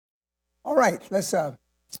All right, let's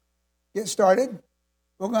get started.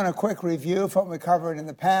 We're going to quick review of what we covered in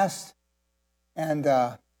the past. And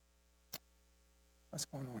what's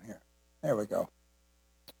going on here? There we go.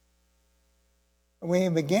 We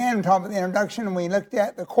began talking about the introduction, and we looked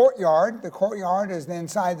at the courtyard. The courtyard is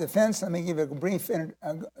inside the fence. Let me give you a brief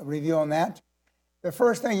review on that. The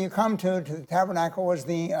first thing you come to the tabernacle was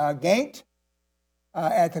the gate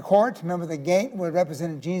at the court. Remember, the gate would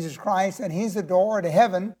represent Jesus Christ, and he's the door to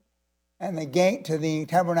heaven. And the gate to the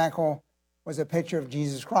tabernacle was a picture of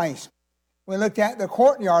Jesus Christ. We looked at the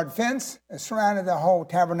courtyard fence that surrounded the whole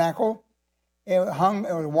tabernacle. It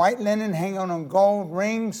was white linen hanging on gold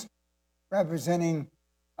rings representing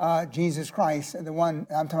Jesus Christ. And the one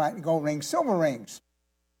I'm talking about, gold rings, silver rings.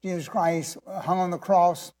 Jesus Christ hung on the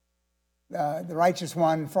cross, the righteous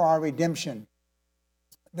one for our redemption.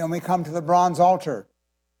 Then we come to the bronze altar.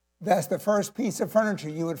 That's the first piece of furniture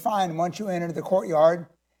you would find once you entered the courtyard.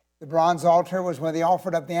 The bronze altar was where they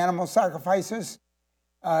offered up the animal sacrifices.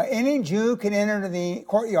 Any Jew could enter the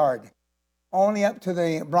courtyard, only up to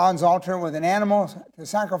the bronze altar with an animal to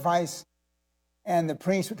sacrifice, and the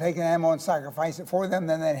priest would take an animal and sacrifice it for them,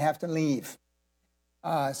 then they'd have to leave.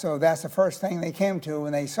 So that's the first thing they came to.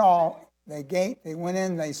 When they saw the gate, they went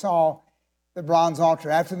in, they saw the bronze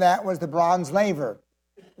altar. After that was the bronze laver.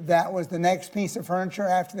 That was the next piece of furniture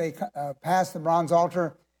after they passed the bronze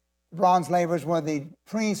altar. The bronze lavers where the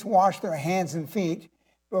priests washed their hands and feet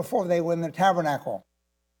before they went in the tabernacle.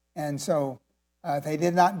 And so if they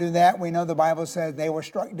did not do that, we know the Bible says they were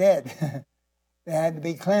struck dead. They had to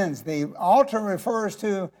be cleansed. The altar refers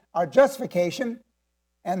to our justification,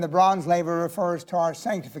 and the bronze laver refers to our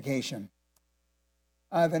sanctification.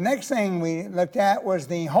 The next thing we looked at was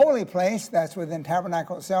the holy place. That's within the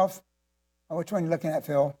tabernacle itself. Which one are you looking at,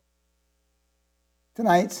 Phil?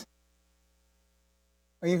 Tonight's?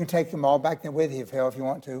 Or you can take them all back there with you, Phil, if you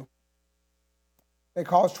want to. They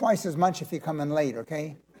cost twice as much if you come in late,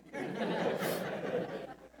 okay?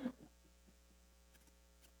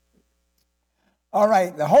 All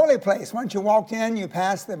right, the holy place. Once you walked in, you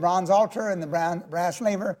passed the bronze altar and the brass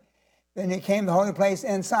laver. Then you came to the holy place.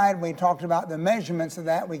 Inside, we talked about the measurements of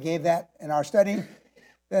that. We gave that in our study.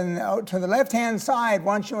 Then to the left-hand side,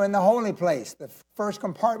 once you're in the holy place, the first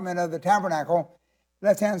compartment of the tabernacle,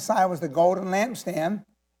 left-hand side was the golden lampstand,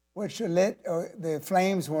 which lit, the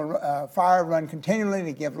flames were fire run continually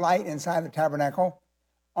to give light inside the tabernacle.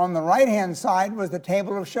 On the right-hand side was the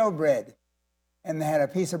table of showbread, and they had a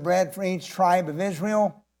piece of bread for each tribe of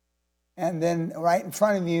Israel. And then right in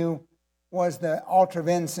front of you was the altar of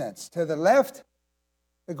incense. To the left,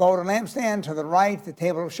 the golden lampstand. To the right, the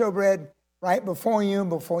table of showbread. Right before you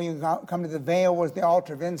come to the veil, was the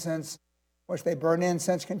altar of incense, which they burned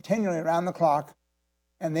incense continually around the clock.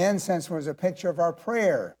 And the incense was a picture of our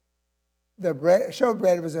prayer. The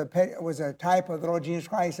showbread was a type of the Lord Jesus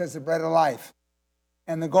Christ as the bread of life.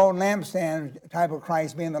 And the golden lampstand, type of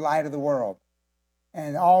Christ being the light of the world.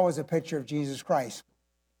 And all was a picture of Jesus Christ.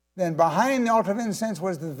 Then behind the altar of incense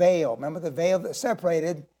was the veil. Remember the veil that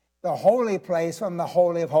separated the holy place from the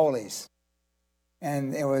Holy of Holies.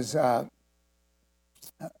 And it was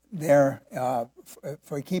there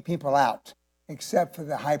to keep people out, except for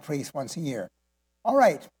the high priest once a year. All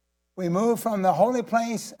right, we moved from the holy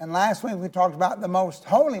place, and last week we talked about the most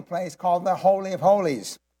holy place called the Holy of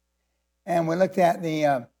Holies. And we looked at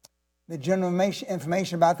the general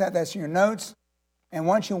information about that. That's in your notes. And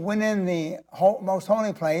once you went in the most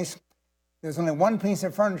holy place, there's only one piece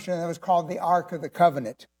of furniture that was called the Ark of the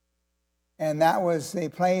Covenant. And that was the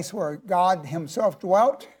place where God himself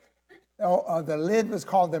dwelt. The lid was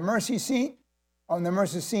called the mercy seat. On the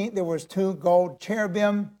mercy seat, there was two gold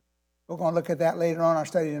cherubim. We're going to look at that later on in our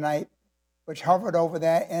study tonight, which hovered over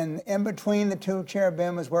that. And in between the two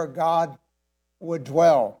cherubim is where God would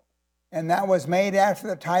dwell. And that was made after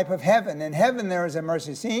the type of heaven. In heaven, there is a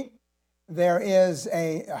mercy seat. There is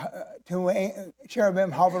two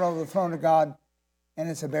cherubim hovering over the throne of God, and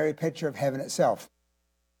it's a very picture of heaven itself.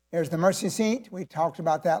 There's the mercy seat. We talked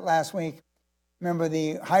about that last week. Remember,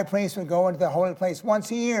 the high priest would go into the holy place once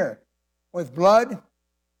a year with blood,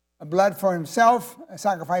 a blood for himself, a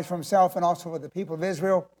sacrifice for himself, and also for the people of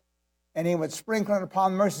Israel, and he would sprinkle it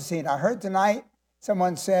upon the mercy seat. I heard tonight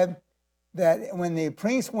someone said that when the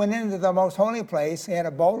priest went into the most holy place, he had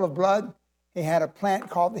a bowl of blood, he had a plant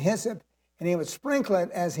called the hyssop, and he would sprinkle it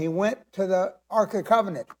as he went to the Ark of the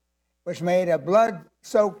Covenant, which made a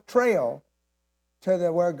blood-soaked trail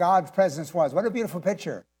to where God's presence was. What a beautiful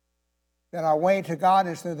picture, that our way to God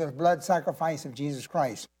is through the blood sacrifice of Jesus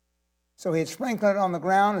Christ. So he'd sprinkle it on the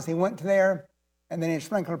ground as he went there, and then he'd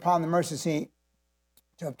sprinkle it upon the mercy seat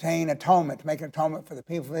to obtain atonement, to make an atonement for the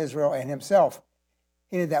people of Israel and himself.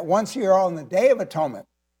 He did that once a year on the Day of Atonement.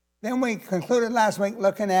 Then we concluded last week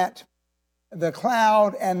looking at the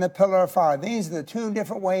cloud and the pillar of fire. These are the two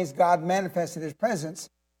different ways God manifested his presence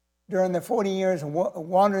during the 40 years of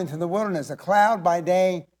wandering through the wilderness, a cloud by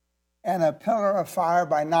day and a pillar of fire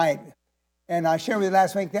by night. And I shared with you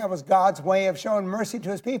last week that was God's way of showing mercy to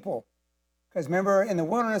his people. Because remember, in the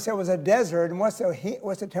wilderness, there was a desert. And what's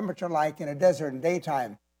the temperature like in a desert in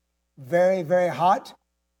daytime? Very, very hot.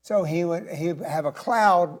 So he would have a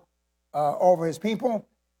cloud over his people,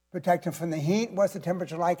 protect them from the heat. What's the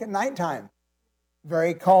temperature like at nighttime?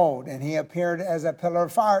 Very cold. And he appeared as a pillar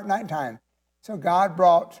of fire at nighttime. So God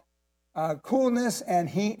brought coolness and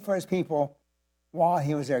heat for his people while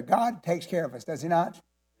he was there. God takes care of us, does he not?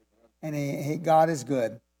 And God is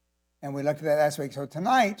good. And we looked at that last week. So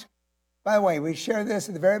tonight, by the way, we shared this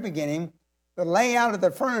at the very beginning. The layout of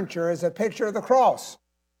the furniture is a picture of the cross.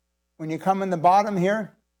 When you come in the bottom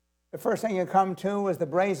here, the first thing you come to is the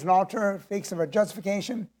brazen altar, speaks of our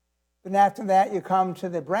justification. Then after that, you come to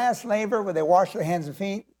the brass laver where they wash their hands and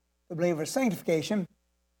feet, the believer's sanctification.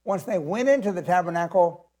 Once they went into the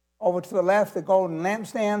tabernacle, over to the left, the golden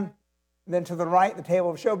lampstand, then to the right, the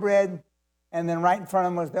table of showbread, and then right in front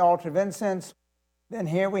of them was the altar of incense. Then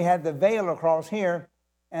here we had the veil across here,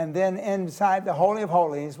 and then inside the Holy of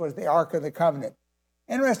Holies was the Ark of the Covenant.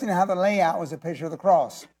 Interesting how the layout was a picture of the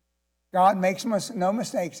cross. God makes no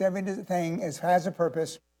mistakes. Everything has a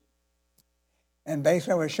purpose. And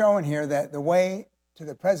basically we're showing here that the way to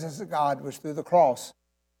the presence of God was through the cross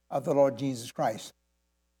of the Lord Jesus Christ.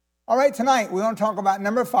 All right, tonight we want to talk about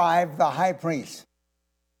number 5, the high priest.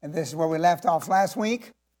 And this is where we left off last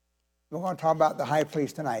week. We're going to talk about the high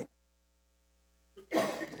priest tonight.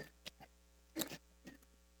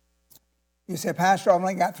 You say, Pastor, I've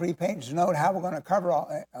only got 3 pages to note how we're going to cover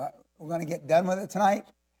all. We're going to get done with it tonight.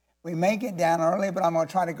 We may get down early, but I'm going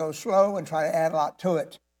to try to go slow and try to add a lot to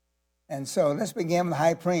it. And so let's begin with the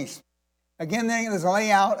high priest. Again, there's a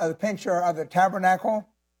layout of the picture of the tabernacle.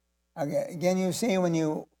 Again, you see when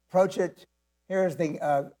you approach it, here's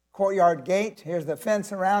the courtyard gate. Here's the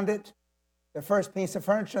fence around it. The first piece of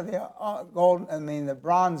furniture, the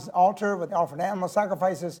bronze altar with the offered animal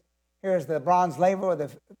sacrifices. Here's the bronze laver where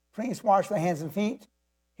the priests wash their hands and feet.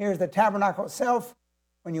 Here's the tabernacle itself.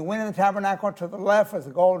 When you went in the tabernacle, to the left was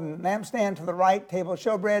the golden lampstand, to the right, table of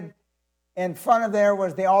showbread. In front of there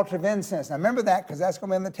was the altar of incense. Now remember that because that's going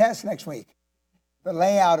to be in the test next week. The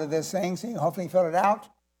layout of this thing, so you hopefully fill it out.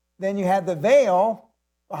 Then you have the veil.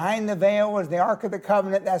 Behind the veil was the Ark of the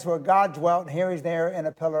Covenant. That's where God dwelt. Here he's there in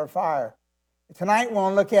a pillar of fire. Tonight we're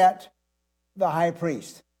going to look at the high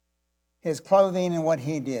priest, his clothing and what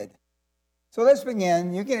he did. So let's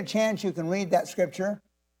begin. You get a chance, you can read that scripture.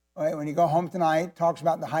 Right, when you go home tonight, it talks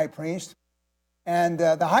about the high priest. And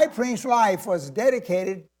the high priest's life was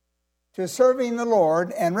dedicated to serving the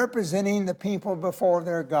Lord and representing the people before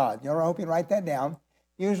their God. I hope you write that down.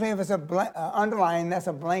 Usually if it's underline, that's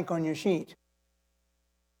a blank on your sheet.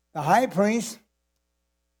 The high priest's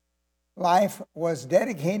life was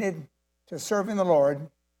dedicated to serving the Lord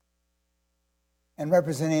and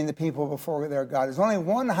representing the people before their God. There's only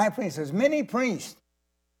one high priest. There's many priests,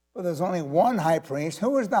 but there's only one high priest.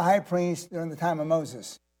 Who was the high priest during the time of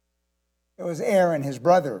Moses? It was Aaron, his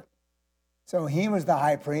brother. So he was the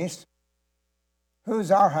high priest.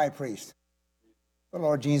 Who's our high priest? The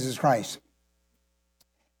Lord Jesus Christ.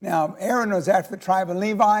 Now, Aaron was after the tribe of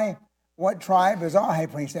Levi. What tribe is our high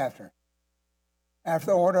priest after? After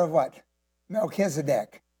the order of what?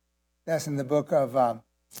 Melchizedek. That's in the book of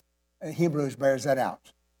Hebrews, bears that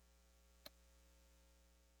out.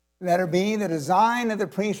 Letter B, the design of the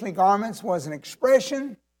priestly garments was an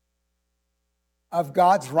expression of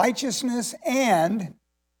God's righteousness and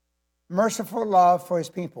merciful love for his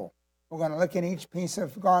people. We're going to look at each piece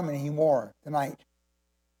of garment he wore tonight.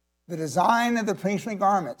 The design of the priestly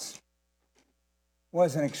garments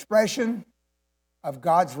was an expression of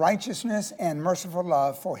God's righteousness and merciful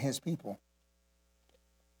love for his people.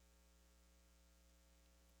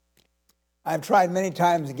 I've tried many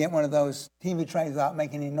times to get one of those TV trays without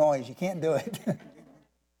making any noise. You can't do it.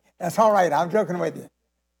 That's all right. I'm joking with you.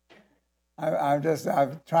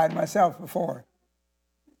 I've tried myself before.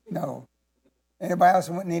 No. Anybody else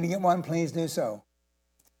need to get one, please do so.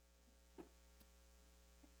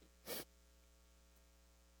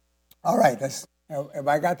 All right.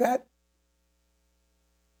 Everybody got that?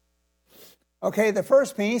 Okay, the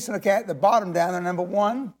first piece, look at the bottom down there, number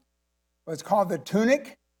 1, what's called the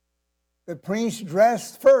tunic. The priest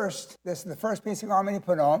dressed first, this is the first piece of garment he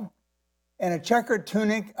put on, in a checkered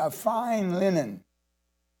tunic of fine linen.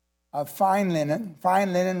 Fine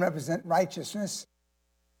linen represent righteousness.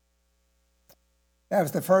 That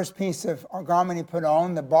was the first piece of garment he put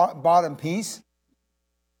on, the bottom piece.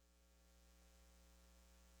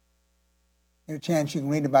 Get a chance, you can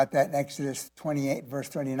read about that in Exodus 28, verse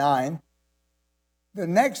 39. The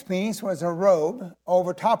next piece was a robe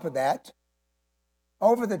over top of that.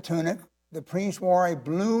 Over the tunic, the priest wore a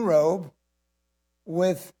blue robe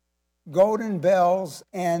with golden bells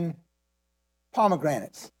and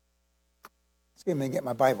pomegranates. Excuse me, get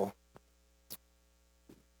my Bible.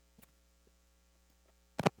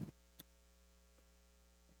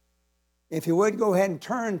 If you would, go ahead and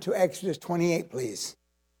turn to Exodus 28, please.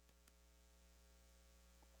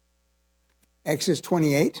 Exodus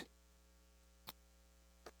 28.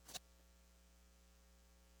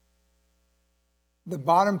 The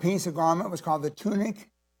bottom piece of garment was called the tunic,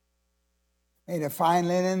 made of fine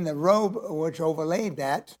linen. The robe which overlaid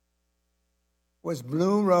that was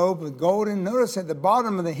blue robe with golden. Notice at the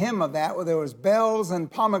bottom of the hem of that, where there was bells and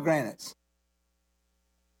pomegranates.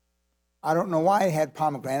 I don't know why it had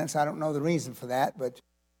pomegranates. I don't know the reason for that, but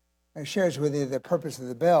it shares with you the purpose of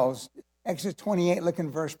the bells. Exodus 28, look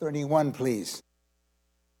in verse 31, please.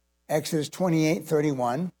 Exodus 28,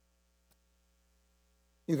 31.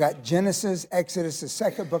 You got Genesis, Exodus, the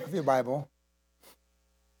second book of your Bible.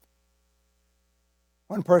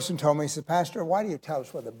 One person told me, he said, Pastor, why do you tell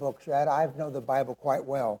us where the book's at? I know the Bible quite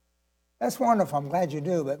well. That's wonderful. I'm glad you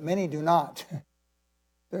do, but many do not.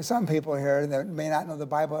 There's some people here that may not know the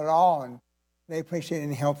Bible at all, and they appreciate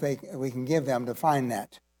any help we can give them to find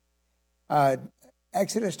that.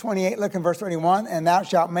 Exodus 28, look in verse 31. And thou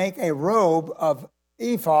shalt make a robe of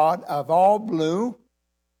ephod of all blue,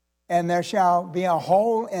 and there shall be a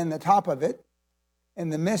hole in the top of it, in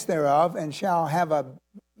the midst thereof, and shall have a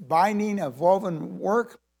binding of woven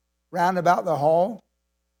work round about the hole,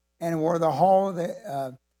 and where the hole,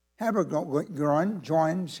 the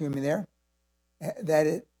join, there, that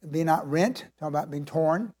it be not rent, talking about being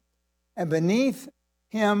torn, and beneath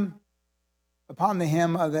him, upon the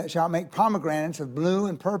hem of that shall make pomegranates of blue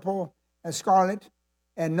and purple and scarlet.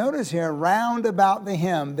 And notice here, round about the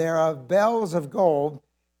hem, there are bells of gold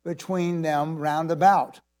between them round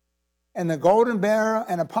about. And the golden bear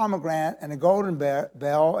and a pomegranate, and a golden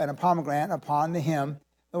bell and a pomegranate upon the hem. In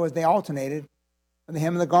other words, they alternated on the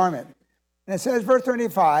hem of the garment. And it says, verse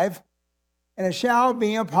 35, and it shall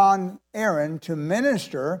be upon Aaron to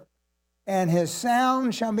minister, and his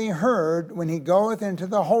sound shall be heard when he goeth into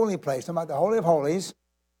the holy place, talking about the Holy of Holies,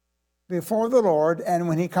 before the Lord, and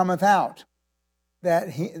when he cometh out, that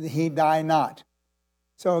he die not.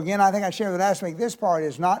 So again, I think I shared last week, this part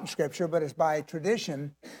is not in Scripture, but it's by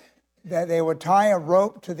tradition that they would tie a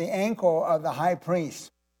rope to the ankle of the high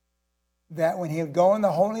priest, that when he would go in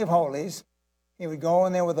the Holy of Holies, he would go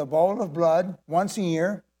in there with a bowl of blood once a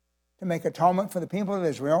year to make atonement for the people of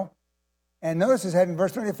Israel. And notice it said in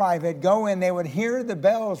verse 35, he'd go in, they would hear the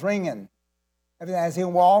bells ringing. As he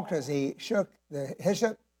walked, as he shook the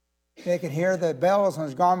hyssop, they could hear the bells on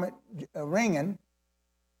his garment ringing.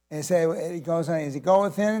 And say, he goes on, as he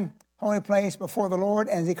goeth in, holy place before the Lord,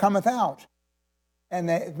 and as he cometh out. And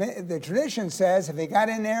the tradition says if he got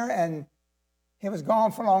in there and he was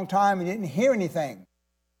gone for a long time, he didn't hear anything.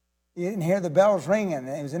 He didn't hear the bells ringing,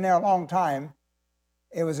 and he was in there a long time.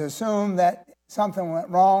 It was assumed that something went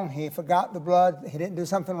wrong. He forgot the blood. He didn't do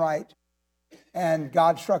something right. And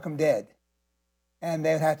God struck him dead. And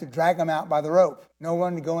they'd have to drag him out by the rope. No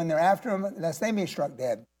one to go in there after him unless they be struck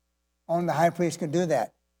dead. Only the high priest could do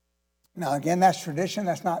that. Now, again, that's tradition.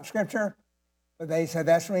 That's not Scripture. But they said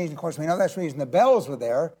that's the reason. Of course, we know that's the reason the bells were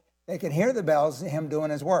there. They could hear the bells, him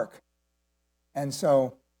doing his work. And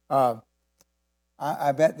so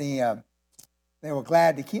I bet they were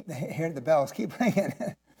glad to hear the bells keep ringing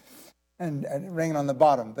and ringing on the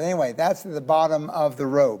bottom. But anyway, that's the bottom of the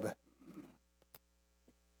robe.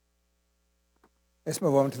 Let's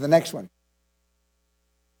move on to the next one.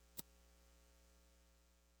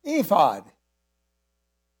 Ephod.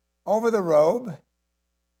 Over the robe,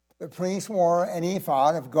 the priest wore an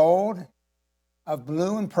ephod of gold, of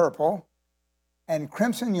blue and purple, and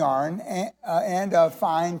crimson yarn, and of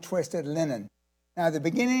fine twisted linen. Now, at the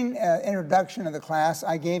beginning introduction of the class,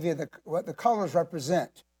 I gave you what the colors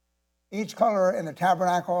represent. Each color in the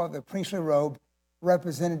tabernacle of the priestly robe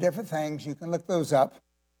represented different things. You can look those up,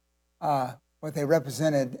 what they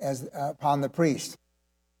represented as upon the priest.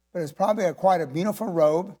 But it's probably quite a beautiful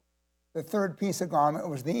robe. The third piece of garment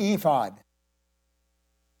was the ephod.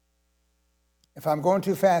 If I'm going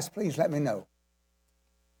too fast, please let me know.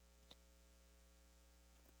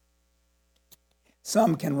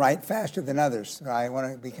 Some can write faster than others, so I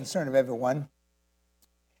want to be concerned of everyone.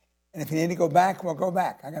 And if you need to go back, we'll go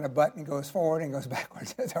back. I got a button that goes forward and goes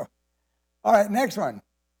backwards. So, all right, next one.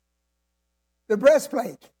 The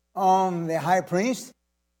breastplate on the high priest,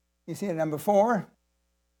 you see it number 4.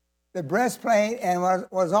 The breastplate, and what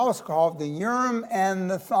was also called the Urim and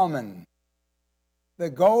the Thummim. The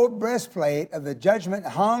gold breastplate of the judgment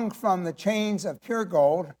hung from the chains of pure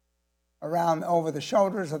gold around over the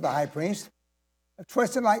shoulders of the high priest,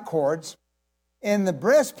 twisted like cords. In the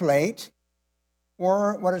breastplate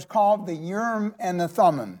were what is called the Urim and the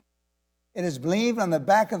Thummim. It is believed on the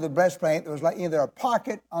back of the breastplate there was like either a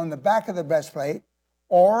pocket on the back of the breastplate,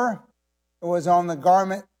 or it was on the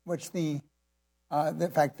garment, which in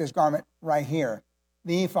fact this garment right here,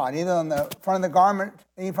 the ephod, either on the front of the garment,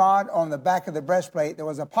 ephod, or on the back of the breastplate, there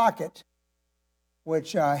was a pocket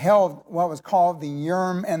which held what was called the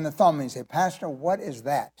Urim and the Thummim. You say, Pastor, what is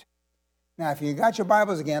that? Now, if you got your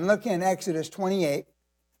Bibles again, look in Exodus 28.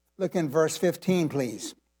 Look in verse 15,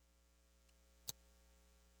 please.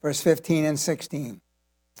 Verse 15 and 16.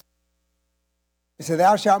 It said,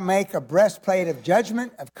 Thou shalt make a breastplate of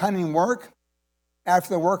judgment, of cunning work, after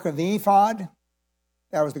the work of the ephod.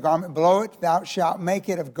 That was the garment below it. Thou shalt make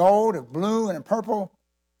it of gold, of blue, and of purple,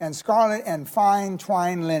 and scarlet, and fine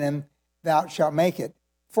twined linen. Thou shalt make it.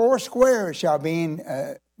 4 squares shall be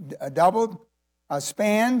doubled, a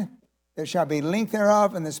span. There shall be length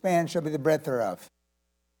thereof, and the span shall be the breadth thereof.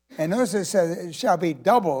 And notice it says it shall be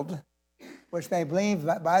doubled, which they believe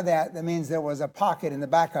by that means there was a pocket in the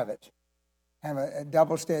back of it. Have a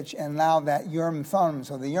double stitch and allow that Urim and Thummim.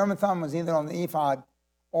 So the Urim and Thummim was either on the ephod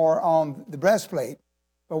or on the breastplate.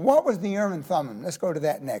 But what was the Urim and Thummim? Let's go to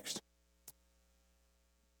that next.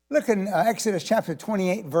 Look in Exodus chapter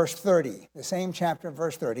 28, verse 30. The same chapter,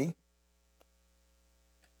 verse 30.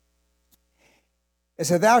 It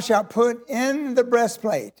said, Thou shalt put in the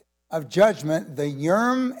breastplate of judgment the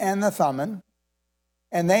Urim and the Thummim,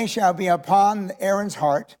 and they shall be upon Aaron's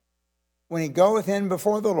heart when he goeth in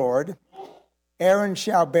before the Lord. Aaron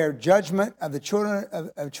shall bear judgment of the children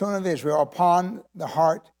of Israel upon the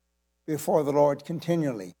heart before the Lord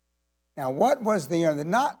continually. Now, what was the Urim?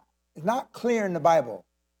 It's not clear in the Bible.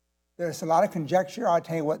 There's a lot of conjecture. I'll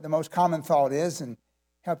tell you what the most common thought is and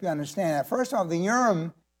help you understand that. First of all, the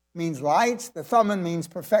Urim means lights. The Thummim means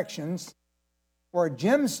perfections. Were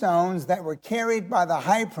gemstones that were carried by the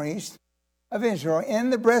high priest of Israel in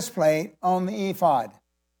the breastplate on the ephod.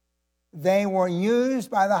 They were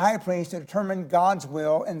used by the high priest to determine God's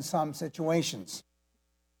will in some situations.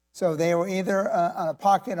 So they were either on a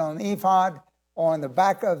pocket on the ephod or on the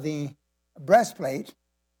back of the breastplate.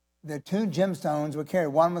 The 2 gemstones were carried.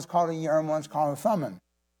 One was called a Urim, one was called a Thummim.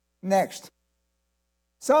 Next,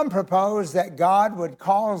 some propose that God would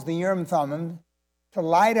cause the Urim and Thummim to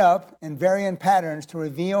light up in varying patterns to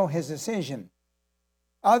reveal his decision.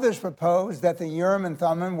 Others propose that the Urim and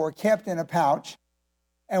Thummim were kept in a pouch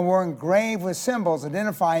and were engraved with symbols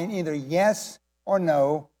identifying either yes or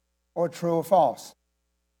no, or true or false.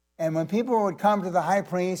 And when people would come to the high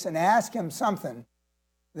priest and ask him something,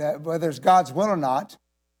 that whether it's God's will or not,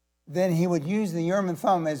 then he would use the Urim and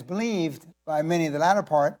Thummim, as believed by many of the latter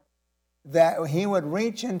part, that he would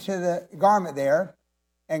reach into the garment there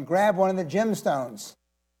and grab one of the gemstones.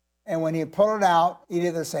 And when he pull it out, he'd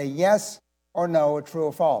either say yes or no, or true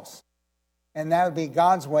or false. And that would be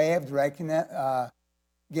God's way of directing it,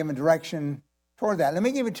 giving direction toward that. Let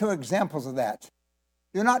me give you 2 examples of that.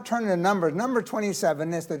 Do not turn to Numbers. Number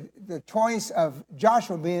 27 is the choice of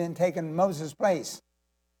Joshua being taken Moses' place.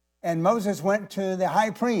 And Moses went to the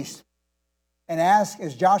high priest and asked,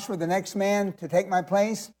 is Joshua the next man to take my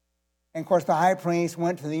place? And of course, the high priest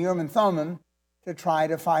went to the Urim and Thummim to try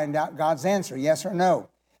to find out God's answer, yes or no.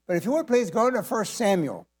 But if you would please go to 1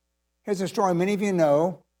 Samuel. Here's a story many of you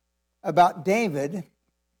know about David.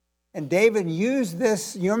 And David used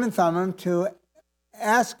this Urim and Thummim to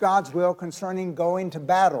ask God's will concerning going to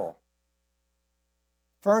battle.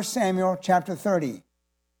 1 Samuel chapter 30.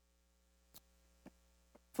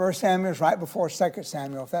 1 Samuel is right before 2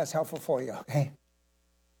 Samuel, if that's helpful for you, okay?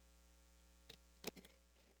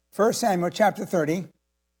 1 Samuel chapter 30.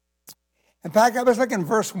 In fact, I was looking at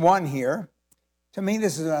verse 1 here. To me,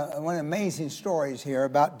 this is one of the amazing stories here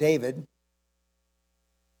about David.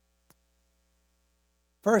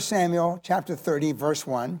 1 Samuel chapter 30, verse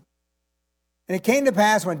 1. And it came to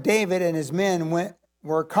pass when David and his men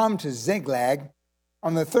were come to Ziklag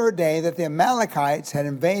on the 3rd day that the Amalekites had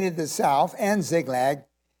invaded the south and Ziklag,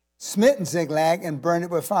 smitten Ziklag, and burned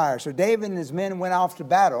it with fire. So David and his men went off to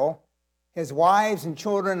battle. His wives and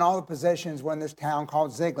children and all the possessions were in this town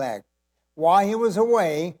called Ziklag. While he was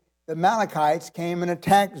away, the Amalekites came and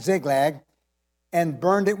attacked Ziklag and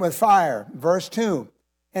burned it with fire. Verse 2,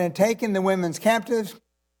 and had taken the women's captives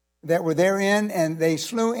that were therein, and they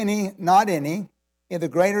slew not any, either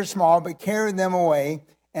great or small, but carried them away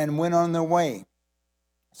and went on their way.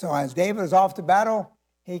 So as David was off to battle,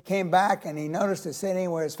 he came back and he noticed the city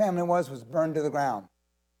where his family was burned to the ground.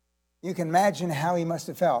 You can imagine how he must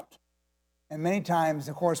have felt. And many times,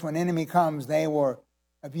 of course, when enemy comes, they will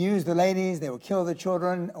abuse the ladies, they will kill the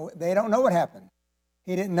children. They don't know what happened.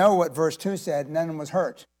 He didn't know what verse 2 said, none was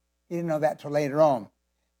hurt. He didn't know that till later on.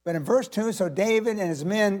 But in verse 2, so David and his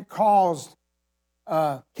men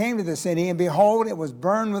came to the city, and behold, it was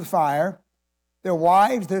burned with fire. Their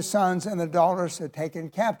wives, their sons, and their daughters had taken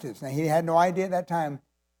captives. Now, he had no idea at that time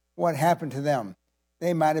what happened to them.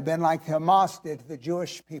 They might have been like Hamas did to the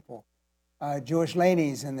Jewish people, Jewish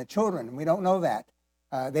ladies and the children. We don't know that.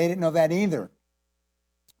 They didn't know that either.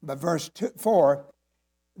 But verse 4,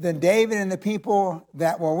 then David and the people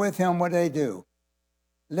that were with him, what did they do?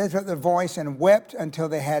 Lifted up their voice and wept until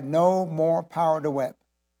they had no more power to weep.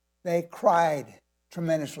 They cried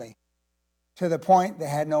tremendously to the point they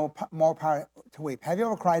had no more power to weep. Have you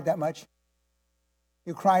ever cried that much?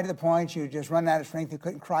 You cried to the point you just run out of strength, you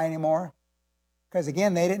couldn't cry anymore? Because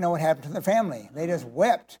again, they didn't know what happened to their family. They just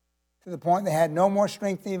wept to the point they had no more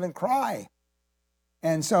strength to even cry.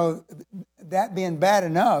 And so that being bad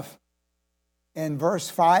enough, in verse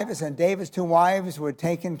 5, it said David's 2 wives were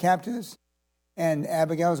taken captives, and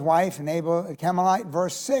Abigail's wife, and Nabal the Carmelite.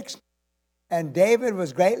 Verse 6, and David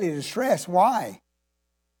was greatly distressed. Why?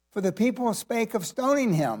 For the people spake of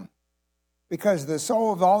stoning him, because the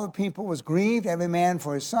soul of all the people was grieved, every man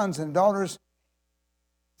for his sons and daughters.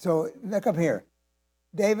 So look up here.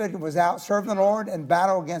 David was out serving the Lord in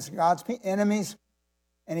battle against God's enemies,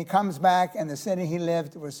 and he comes back, and the city he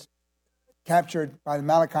lived was captured by the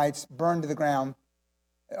Amalekites, burned to the ground.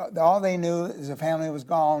 All they knew is the family was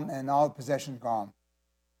gone and all the possessions gone.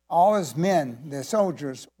 All his men, the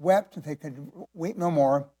soldiers, wept. They could weep no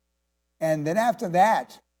more. And then after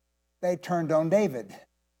that, they turned on David.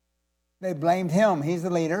 They blamed him. He's the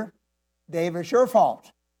leader. David, it's your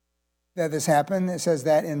fault that this happened. It says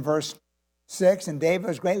that in verse 6, and David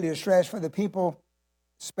was greatly distressed, for the people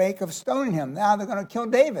spake of stoning him. Now they're going to kill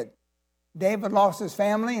David. David lost his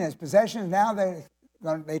family and his possessions. Now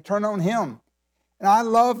they turn on him. And I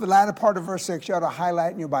love the latter part of verse 6. You ought to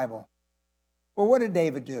highlight in your Bible. Well, what did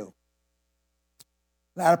David do?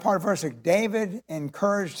 Latter part of verse 6. David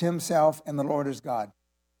encouraged himself in the Lord his God.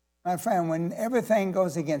 My friend, when everything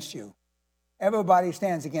goes against you, everybody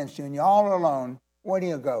stands against you, and you're all alone, where do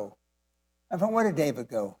you go? My friend, where did David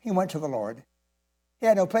go? He went to the Lord. He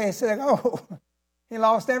had no place to go. He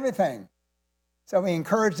lost everything. So he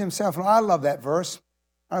encouraged himself. And I love that verse.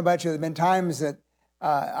 I don't know about you, there have been times that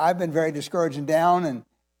I've been very discouraged and down,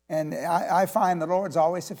 and I find the Lord's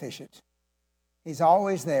always sufficient. He's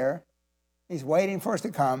always there. He's waiting for us to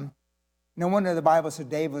come. No wonder the Bible said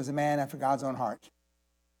David was a man after God's own heart.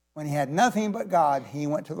 When he had nothing but God, he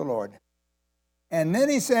went to the Lord. And then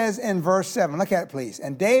he says in verse 7, look at it please.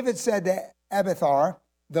 And David said to Abiathar,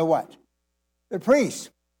 the what? The priest,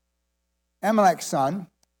 Amalek's son,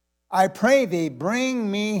 I pray thee, bring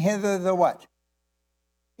me hither the what?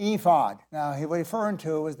 Ephod. Now, he was referring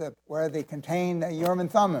to was where they contained the Urim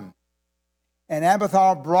and Thummim. And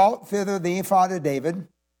Abiathar brought thither the ephod to David.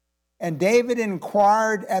 And David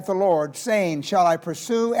inquired at the Lord, saying, shall I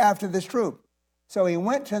pursue after this troop? So he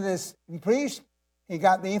went to this priest. He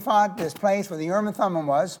got the ephod, this place where the Urim and Thummim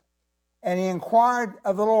was. And he inquired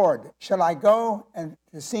of the Lord, shall I go and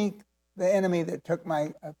to seek the enemy that took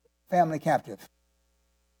my family captive?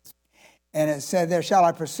 And it said there, shall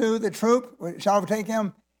I pursue the troop? Shall I overtake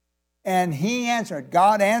him? And he answered,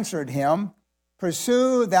 God answered him,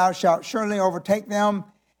 pursue, thou shalt surely overtake them,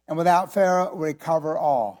 and without fail recover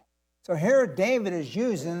all. So here David is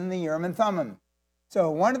using the Urim and Thummim. So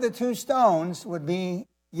one of the two stones would be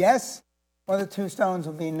yes, one of the two stones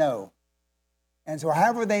would be no. And so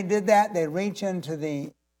however they did that, they reach into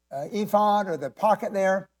the ephod or the pocket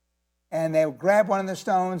there, and they would grab one of the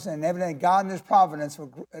stones, and evidently God in his providence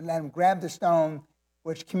would let him grab the stone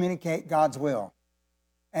which communicate God's will.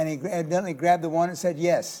 And he evidently grabbed the one that said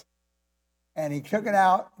yes. And he took it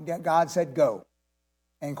out, God said go.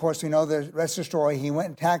 And of course we know the rest of the story. He went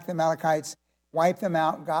and attacked the Amalekites, wiped them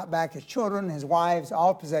out, got back his children, his wives,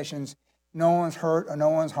 all possessions. No one's hurt or no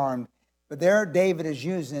one's harmed. But there David is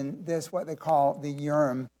using this, what they call the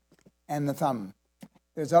Urim and the Thummim.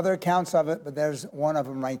 There's other accounts of it, but there's one of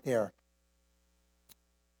them right there.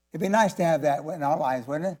 It'd be nice to have that in our lives,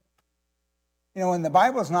 wouldn't it? You know, when the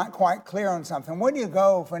Bible's not quite clear on something, where do you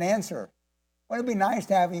go for an answer? Wouldn't it be nice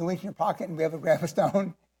to have you reach in your pocket and be able to grab a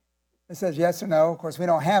stone that says yes or no? Of course, we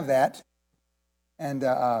don't have that. And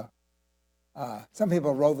some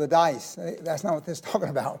people roll the dice. That's not what this is talking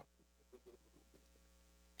about.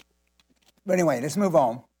 But anyway, let's move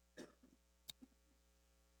on.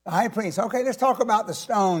 The high priest. Okay, let's talk about the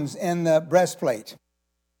stones in the breastplate.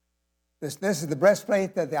 This is the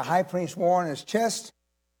breastplate that the high priest wore on his chest.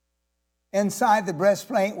 Inside the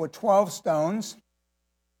breastplate were 12 stones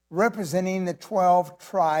representing the 12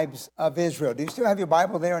 tribes of Israel. Do you still have your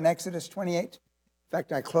Bible there in Exodus 28? In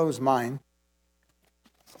fact, I closed mine.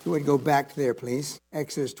 If you would go back there, please.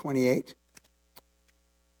 Exodus 28.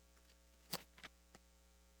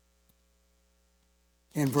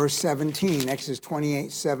 In verse 17, Exodus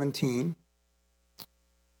 28, 17.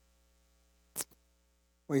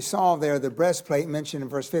 We saw there the breastplate mentioned in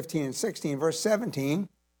verse 15 and 16. Verse 17,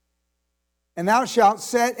 and thou shalt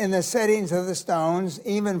set in the settings of the stones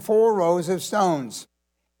even 4 rows of stones.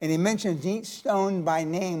 And he mentions each stone by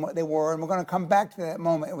name, what they were, and we're going to come back to that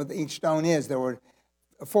moment, what each stone is. There were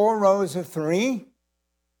 4 rows of 3,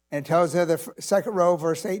 and it tells you the second row,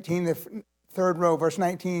 verse 18, the third row, verse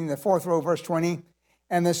 19, the fourth row, verse 20.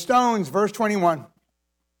 And the stones, verse 21,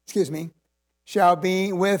 shall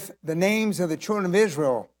be with the names of the children of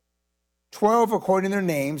Israel, 12 according to their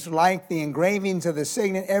names, like the engravings of the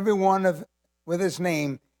signet, every one with his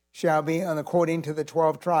name shall be according to the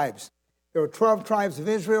 12 tribes. There were 12 tribes of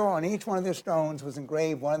Israel, on each one of their stones was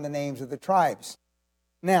engraved one of the names of the tribes.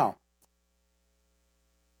 Now,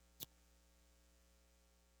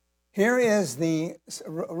 here is the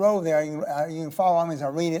row there. You can follow me as I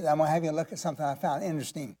read it. I'm going to have you look at something I found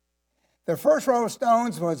interesting. The first row of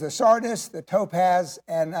stones was the sardius, the topaz,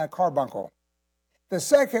 and a carbuncle. The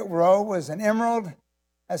second row was an emerald,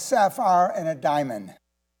 a sapphire, and a diamond.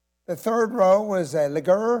 The third row was a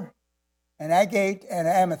ligure, an agate, and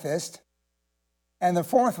an amethyst. And the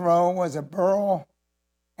fourth row was a beryl,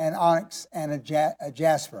 an onyx, and a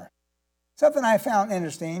jasper. Something I found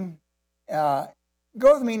interesting.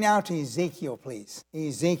 Go with me now to Ezekiel, please.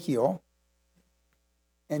 Ezekiel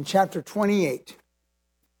in chapter 28.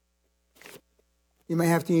 You may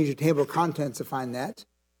have to use your table of contents to find that.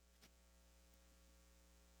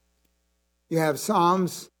 You have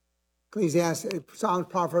Psalms,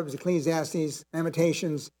 Proverbs, Ecclesiastes,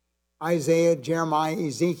 Lamentations, Isaiah, Jeremiah,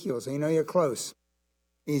 Ezekiel. So you know you're close.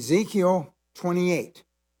 Ezekiel 28.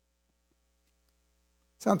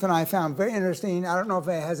 Something I found very interesting. I don't know if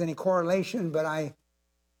it has any correlation, but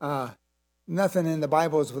nothing in the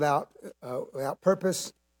Bible is without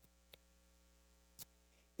purpose.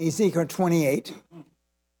 Ezekiel 28.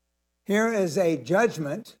 Here is a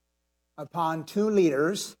judgment upon 2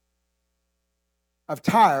 leaders of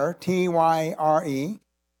Tyre, Tyre.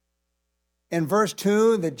 In verse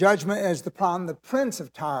 2, the judgment is upon the prince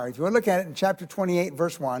of Tyre. If you want to look at it in chapter 28,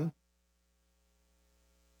 verse 1.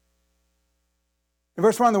 In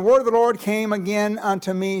verse 1, the word of the Lord came again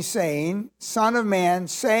unto me, saying, Son of man,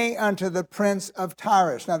 say unto the prince of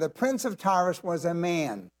Tyre. Now, the prince of Tyre was a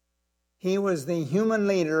man. He was the human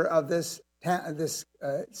leader of this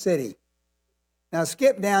city. Now,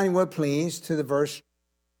 skip down, you would please, to the verse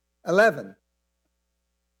 11.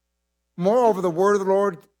 Moreover, the word of the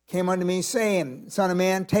Lord came unto me, saying, Son of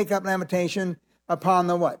man, take up lamentation upon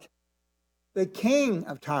the what? The king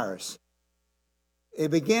of Tyre.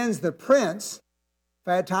 It begins the prince. If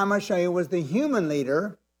I had time, I'll show you, was the human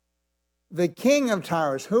leader, the king of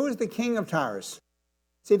Tyre. Who is the king of Tyre?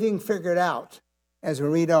 See if you can figure it out as we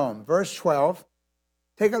read on. Verse 12,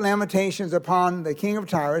 take up lamentations upon the king of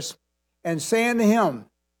Tyre, and say unto him,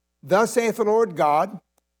 Thus saith the Lord God,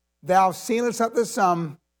 Thou sealest up the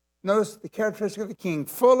sum. Notice the characteristic of the king,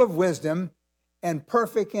 full of wisdom and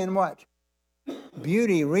perfect in what?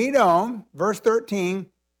 Beauty. Read on, verse 13,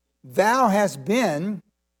 Thou hast been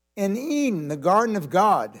in Eden, the garden of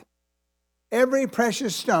God. Every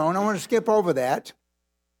precious stone, I want to skip over that,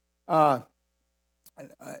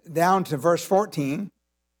 down to verse 14.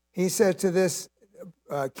 He says to this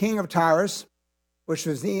king of Tyre, which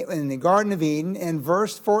was in the garden of Eden, in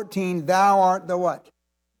verse 14, Thou art the what?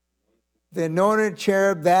 The anointed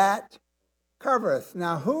cherub that covereth.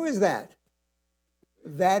 Now, who is that?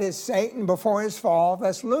 That is Satan before his fall.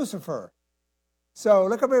 That's Lucifer. So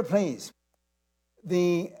look up here, please.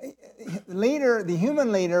 The leader, the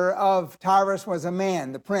human leader of Tyre was a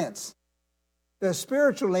man, the prince. The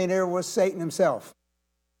spiritual leader was Satan himself.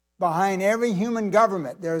 Behind every human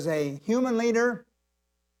government, there's a human leader,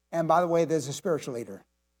 and by the way, there's a spiritual leader.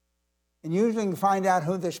 And usually you can find out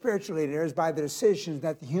who the spiritual leader is by the decisions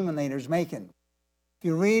that the human leader is making. If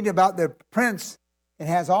you read about the prince, it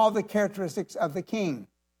has all the characteristics of the king.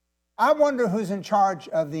 I wonder who's in charge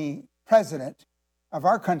of the president of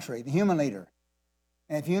our country, the human leader.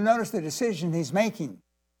 And if you notice the decision he's making,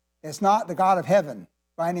 it's not the God of heaven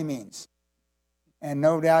by any means. And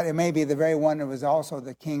no doubt it may be the very one that was also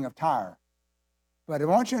the king of Tyre. But I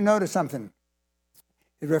want you to notice something.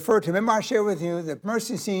 is referred to. Remember I shared with you the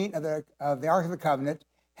mercy seat of the Ark of the Covenant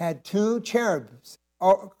had 2 cherubs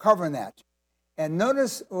covering that. And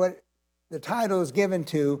notice what the title is given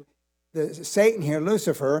to Satan here,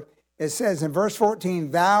 Lucifer. It says in verse 14,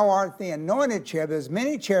 thou art the anointed cherub. There's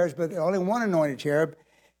many cherubs, but only one anointed cherub.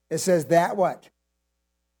 It says that what?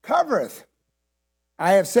 Covereth.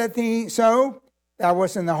 I have set thee so. Thou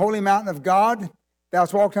wast in the holy mountain of God. Thou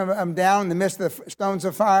hast walked down in the midst of the stones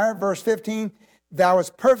of fire. Verse 15, thou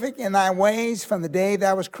wast perfect in thy ways from the day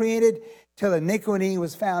thou was created till iniquity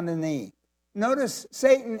was found in thee. Notice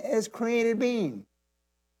Satan is created being.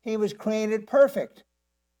 He was created perfect.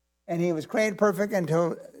 And he was created perfect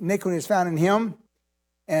until iniquity is found in him.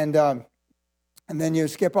 And then you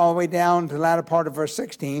skip all the way down to the latter part of verse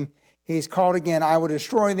 16. He's called again, I will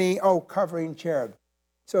destroy thee, O covering cherub.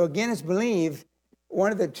 So again, it's believed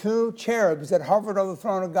one of the 2 cherubs that hovered over the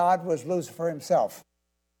throne of God was Lucifer himself.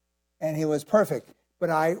 And he was perfect. But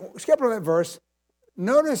I skipped over that verse.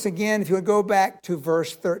 Notice again, if you would go back to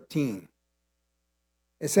verse 13.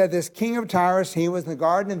 It said, this king of Tyrus, he was in the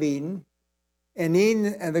Garden of Eden. And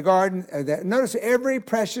Eden, the garden, notice every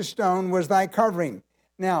precious stone was thy covering.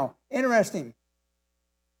 Now, interesting.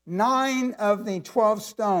 9 of the 12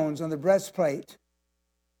 stones on the breastplate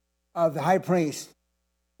of the high priest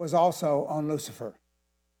was also on Lucifer.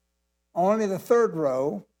 Only the 3rd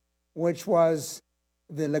row, which was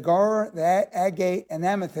the ligure, the agate, and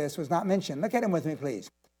amethyst, was not mentioned. Look at them with me, please.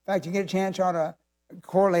 In fact, you get a chance, you ought to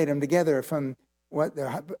correlate them together from what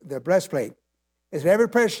the breastplate. It's every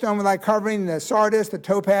precious stone with thy covering, the sardis, the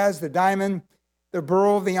topaz, the diamond, the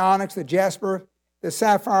beryl, the onyx, the jasper, the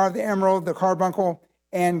sapphire, the emerald, the carbuncle,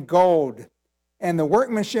 and gold. And the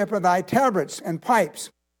workmanship of thy tabrets and pipes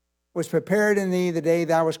was prepared in thee the day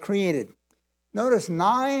thou was created. Notice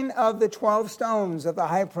 9 of the 12 stones of the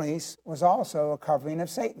high priest was also a covering of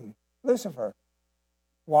Satan, Lucifer.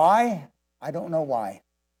 Why? I don't know why.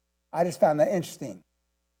 I just found that interesting.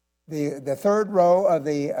 The 3rd row of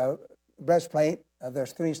the breastplate of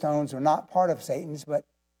those 3 stones were not part of Satan's, but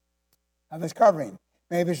of his covering.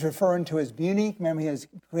 Maybe it's referring to his beauty. Remember, he was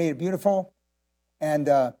created beautiful. And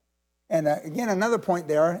again, another point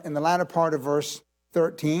there in the latter part of verse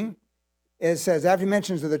 13, it says, after he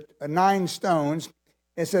mentions the 9 stones,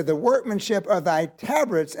 it said, the workmanship of thy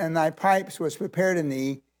tabrets and thy pipes was prepared in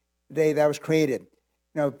thee the day thou was created.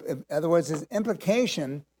 In other words, his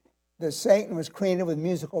implication that Satan was created with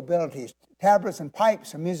musical abilities. Tabrets and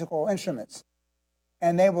pipes are musical instruments.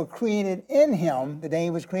 And they were created in him the day he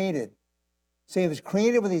was created. So he was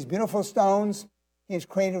created with these beautiful stones. He was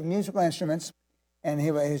created with musical instruments. And he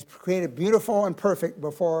was created beautiful and perfect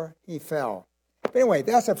before he fell. But anyway,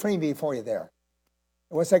 that's a freebie for you there.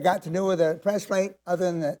 What's that got to do with the breastplate other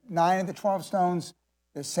than the 9 of the 12 stones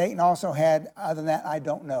that Satan also had? Other than that, I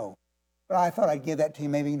don't know. But I thought I'd give that to you.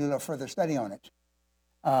 Maybe you can do a little further study on it.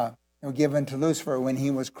 Given to Lucifer when he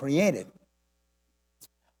was created.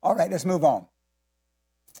 All right, let's move on.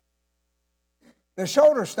 The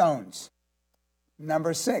shoulder stones,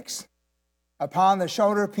 number 6. Upon the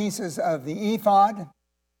shoulder pieces of the ephod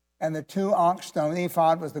and the 2 onyx stones. The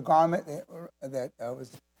ephod was the garment that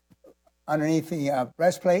was underneath the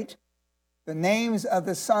breastplate. The names of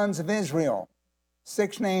the sons of Israel,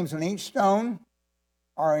 6 names on each stone,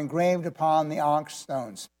 are engraved upon the onyx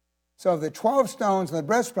stones. So the 12 stones on the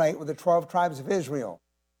breastplate were the 12 tribes of Israel.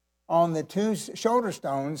 On the 2 shoulder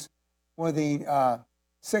stones were the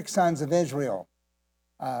 6 sons of Israel,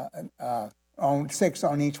 on 6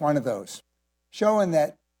 on each one of those, showing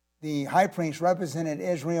that the high priest represented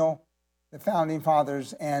Israel, the founding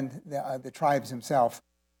fathers, and the tribes himself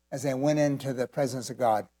as they went into the presence of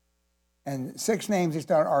God. And 6 names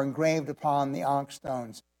are engraved upon the onyx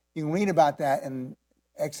stones. You can read about that in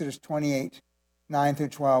Exodus 28, 9 through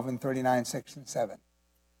 12, and 39, 6, and 7.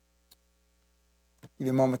 Give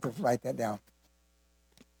you a moment to write that down.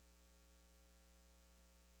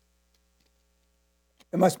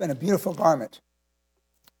 It must have been a beautiful garment.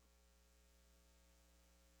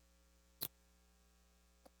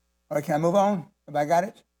 All right, can I move on? Have I got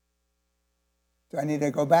it? Do I need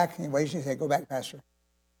to go back? Anyway, you say, go back, Pastor.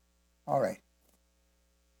 All right.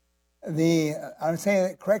 I'm saying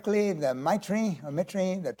it correctly, the mitri,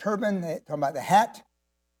 the turban, talking about the hat.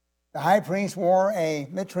 The high priest wore a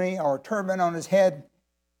mitri or turban on his head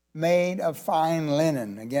made of fine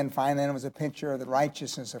linen. Again, fine linen was a picture of the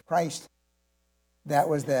righteousness of Christ. That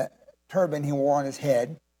was the turban he wore on his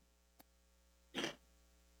head.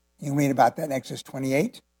 You can read about that in Exodus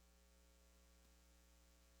 28.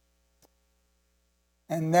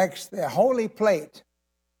 And next, the holy plate.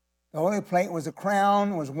 The holy plate was a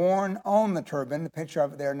crown, was worn on the turban, the picture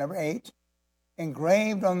of it there, number 8.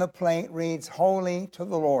 engraved on the plate reads, "Holy to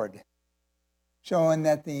the Lord," showing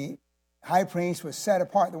that the high priest was set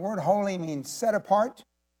apart. The word holy means set apart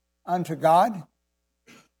unto God.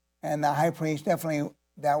 And the high priest, definitely,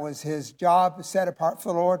 that was his job, set apart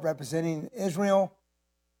for the Lord, representing Israel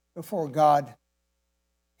before God.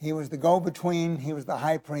 He was the go-between. He was the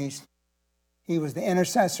high priest. He was the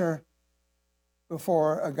intercessor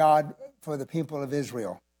before God for the people of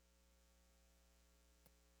Israel.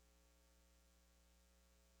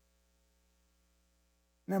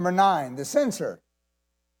 Number 9, the censer.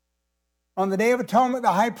 On the Day of Atonement,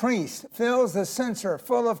 the high priest fills the censer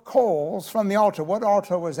full of coals from the altar. What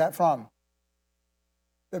altar was that from?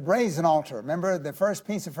 The brazen altar. Remember the first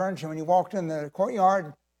piece of furniture when you walked in the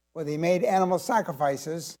courtyard where they made animal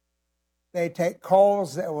sacrifices? They take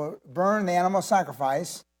coals that will burn the animal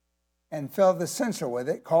sacrifice and fill the censer with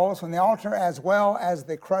it, coals from the altar as well as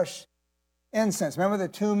the crushed incense. Remember the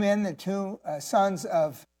two men, the two sons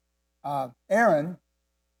of Aaron,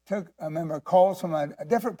 took, coals from a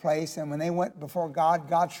different place, and when they went before God,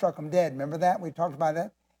 God struck them dead. Remember that? We talked about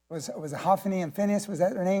that. It was Hophni and Phinehas, was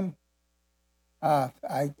that their name?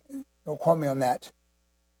 Don't quote me on that.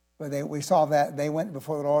 But we saw that they went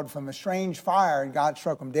before the Lord from a strange fire, and God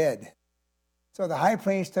struck them dead. So the high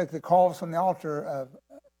priest took the coals from the altar,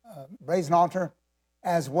 brazen altar,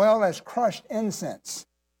 as well as crushed incense,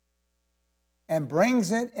 and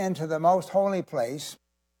brings it into the most holy place,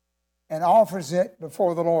 and offers it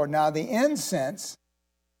before the Lord. Now, the incense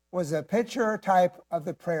was a picture type of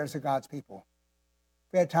the prayers of God's people.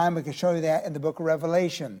 If we had time, we could show you that in the book of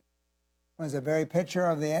Revelation. It was a very picture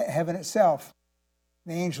of the heaven itself.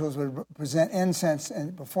 The angels would present incense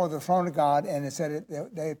before the throne of God, and it said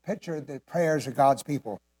they pictured the prayers of God's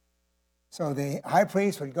people. So the high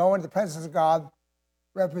priest would go into the presence of God,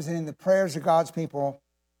 representing the prayers of God's people,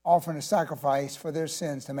 offering a sacrifice for their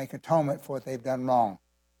sins to make atonement for what they've done wrong.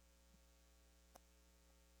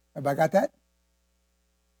 Everybody got that?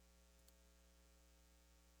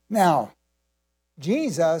 Now,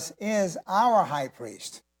 Jesus is our high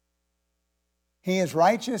priest. He is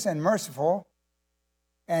righteous and merciful,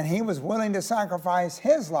 and he was willing to sacrifice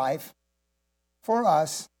his life for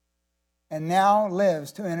us and now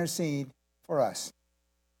lives to intercede for us.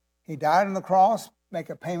 He died on the cross, make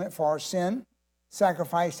a payment for our sin,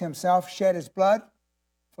 sacrificed himself, shed his blood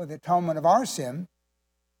for the atonement of our sin,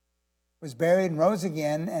 was buried and rose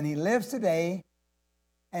again, and he lives today,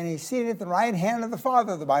 and he's seated at the right hand of the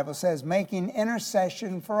Father, the Bible says, making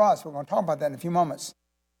intercession for us. We're going to talk about that in a few moments.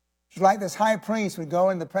 It's like this high priest would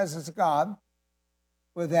go in the presence of God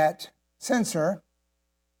with that censer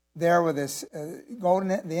there with this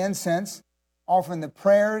the incense, offering the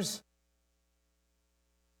prayers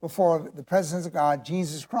before the presence of God.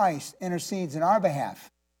 Jesus Christ intercedes in our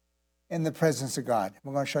behalf in the presence of God.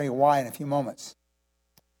 We're going to show you why in a few moments.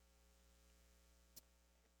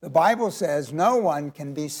 The Bible says no one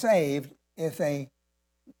can be saved if they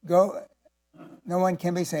go. No one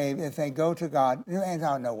can be saved if they go to God.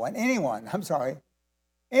 Anyone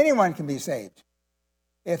can be saved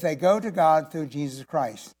if they go to God through Jesus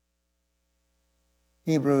Christ.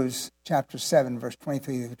 Hebrews chapter 7, verse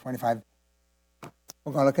 23 to 25.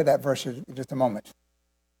 We're going to look at that verse in just a moment.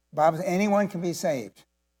 The Bible says anyone can be saved.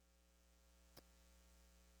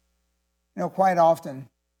 You know, quite often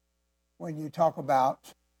when you talk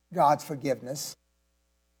about God's forgiveness,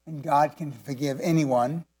 and God can forgive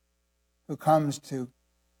anyone who comes to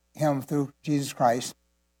him through Jesus Christ.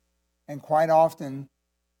 And quite often,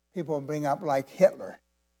 people bring up like Hitler,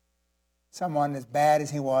 someone as bad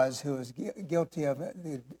as he was, who was guilty of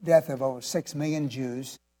the death of over 6 million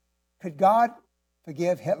Jews. Could God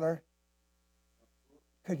forgive Hitler?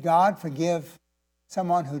 Could God forgive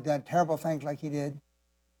someone who done terrible things like he did?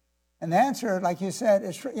 And the answer, like you said,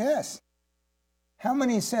 is yes. How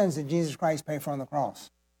many sins did Jesus Christ pay for on the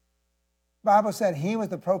cross? The Bible said he was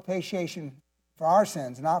the propitiation for our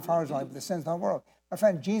sins, not for ours only, but the sins of the world. My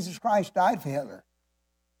friend, Jesus Christ died for Hitler.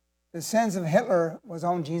 The sins of Hitler was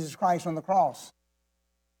on Jesus Christ on the cross.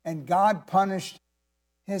 And God punished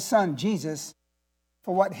his son, Jesus,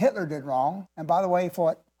 for what Hitler did wrong. And by the way, for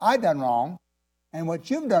what I done wrong and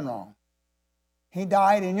what you've done wrong. He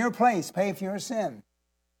died in your place, paid for your sin.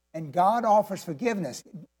 And God offers forgiveness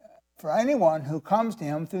for anyone who comes to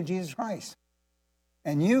him through Jesus Christ.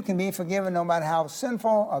 And you can be forgiven no matter how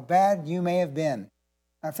sinful or bad you may have been.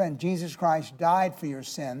 My friend, Jesus Christ died for your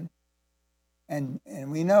sin. And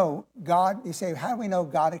we know God, you say, how do we know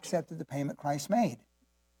God accepted the payment Christ made?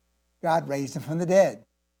 God raised him from the dead.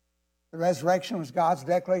 The resurrection was God's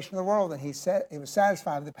declaration to the world that he was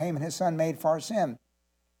satisfied with the payment his son made for our sin.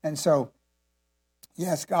 And so,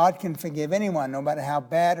 yes, God can forgive anyone, no matter how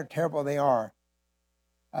bad or terrible they are.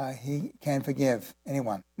 he can forgive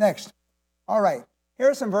anyone. Next. All right. Here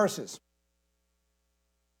are some verses.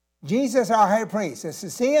 Jesus, our high priest. It's to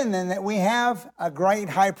see then that we have a great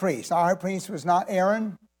high priest. Our high priest was not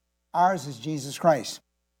Aaron. Ours is Jesus Christ.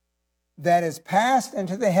 That is passed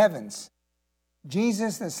into the heavens.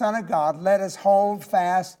 Jesus, the Son of God, let us hold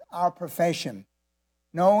fast our profession.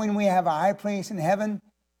 Knowing we have a high priest in heaven,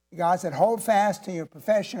 God said, hold fast to your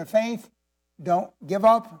profession of faith. Don't give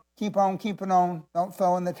up. Keep on keeping on. Don't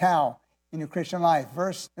throw in the towel in your Christian life.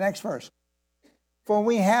 The next verse. For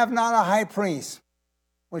we have not a high priest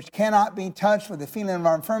which cannot be touched with the feeling of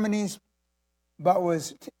our infirmities, but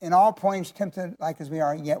was in all points tempted like as we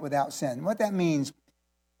are, yet without sin. What that means,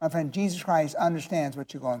 my friend, Jesus Christ understands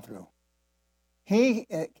what you're going through. He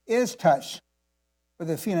is touched with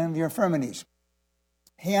the feeling of your infirmities.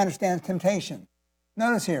 He understands temptation.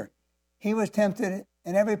 Notice here, he was tempted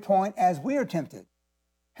in every point as we are tempted,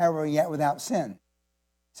 however, yet without sin.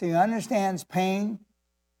 So he understands pain,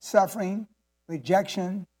 suffering,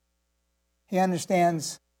 rejection. He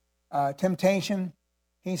understands temptation.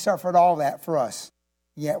 He suffered all that for us,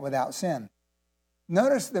 yet without sin.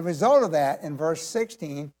 Notice the result of that in verse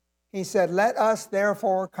 16. He said, let us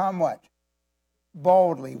therefore come what?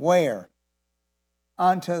 Boldly. Where?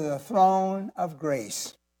 Unto the throne of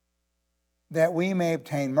grace, that we may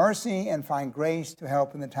obtain mercy and find grace to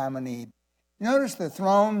help in the time of need. Notice the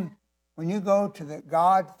throne, when you go to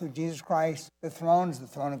God through Jesus Christ, the throne is the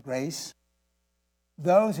throne of grace.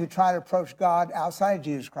 Those who try to approach God outside of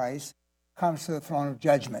Jesus Christ comes to the throne of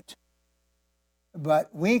judgment. But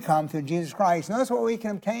we come through Jesus Christ. Notice what we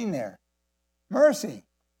can obtain there. Mercy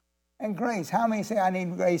and grace. How many say, I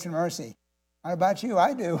need grace and mercy? How about you?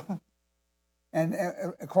 I do. And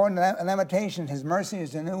according to Lamentations, his mercy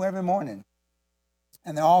is new every morning.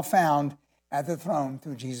 And they're all found at the throne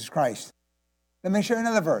through Jesus Christ. Let me show you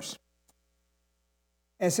another verse.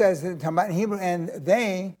 It says, in Hebrew, and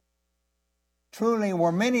they truly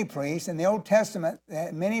were many priests. In the Old Testament, they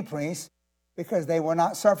had many priests because they were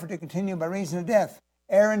not suffered to continue by reason of death.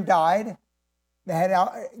 Aaron died. They had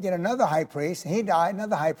to get another high priest. He died,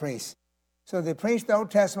 another high priest. So the priests of the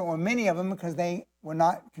Old Testament were many of them because they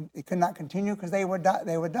could not continue because they would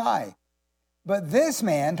die. But this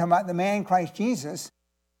man, talking about the man Christ Jesus,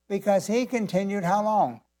 because he continued how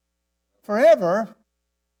long? Forever,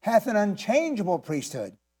 hath an unchangeable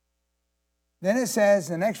priesthood. Then it says,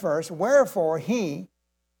 the next verse, wherefore he,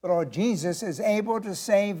 the Lord Jesus, is able to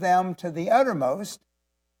save them to the uttermost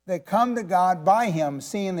that come to God by him,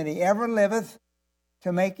 seeing that he ever liveth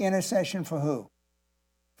to make intercession for who?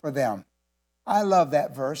 For them. I love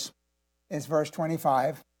that verse. It's verse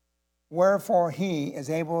 25. Wherefore he is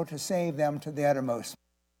able to save them to the uttermost.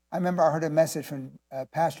 I remember I heard a message from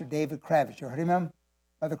Pastor David Kravitz. You heard him,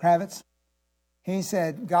 Brother Kravitz? He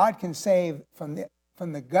said, God can save from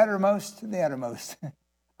the guttermost to the uttermost.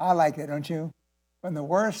 I like it, don't you? From the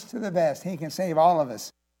worst to the best, he can save all of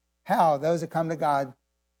us. How? Those that come to God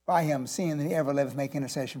by him, seeing that he ever liveth, make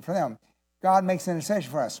intercession for them. God makes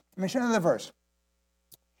intercession for us. Let me show you another verse.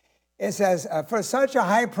 It says, for such a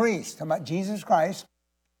high priest, talking about Jesus Christ,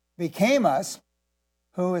 became us,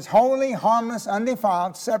 who is holy, harmless,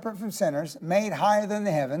 undefiled, separate from sinners, made higher than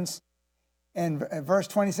the heavens. In verse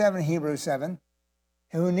 27, Hebrews 7,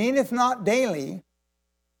 who needeth not daily,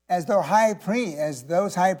 as those high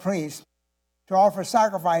priests, to offer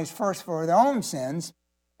sacrifice first for their own sins,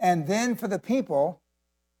 and then for the people.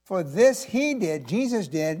 For this he did, Jesus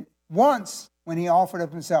did, once when he offered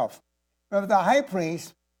up himself. Remember, the high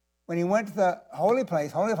priest, when he went to the holy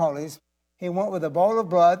place, Holy of Holies, he went with a bowl of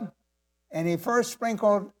blood, and he first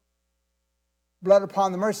sprinkled blood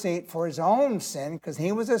upon the mercy seat for his own sin, because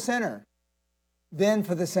he was a sinner, then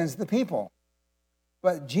for the sins of the people.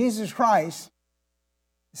 But Jesus Christ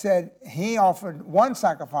said he offered one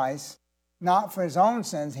sacrifice, not for his own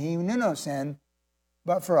sins. He knew no sin,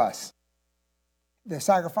 but for us. The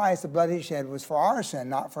sacrifice, the blood he shed, was for our sin,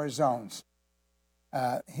 not for his own.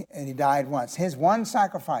 And he died once. His one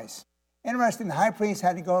sacrifice. Interesting, the high priest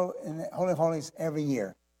had to go in the Holy of Holies every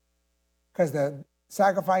year, because the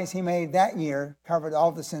sacrifice he made that year covered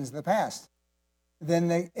all the sins of the past.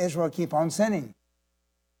 Then Israel keep on sinning.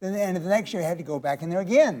 Then at the end of the next year, he had to go back in there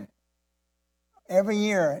again. Every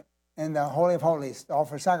year in the Holy of Holies to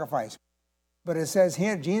offer sacrifice. But it says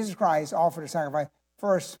here, Jesus Christ offered a sacrifice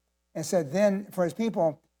first, and said then for his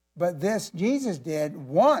people, but this Jesus did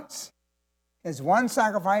once. His one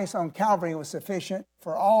sacrifice on Calvary was sufficient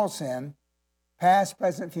for all sin, past,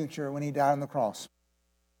 present, future, when he died on the cross.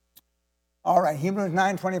 All right, Hebrews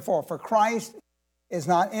 9:24. For Christ is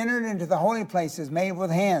not entered into the holy places made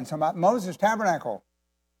with hands. So about Moses' tabernacle,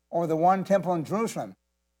 or the one temple in Jerusalem.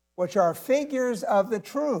 which are figures of the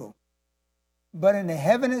true, but in the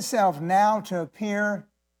heaven itself now to appear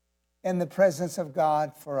in the presence of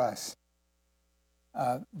God for us.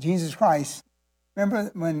 Jesus Christ,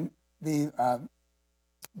 remember when the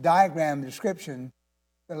diagram description,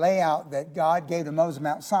 the layout that God gave to Moses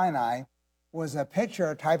Mount Sinai was a picture,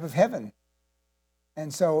 a type of heaven.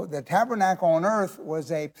 And so the tabernacle on earth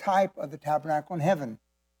was a type of the tabernacle in heaven.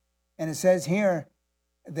 And it says here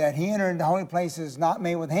that he entered the holy places not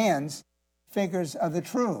made with hands, figures of the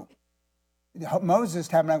true. Moses'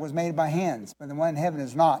 tabernacle was made by hands, but the one in heaven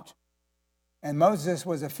is not. And Moses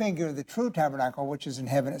was a figure of the true tabernacle, which is in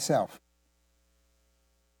heaven itself.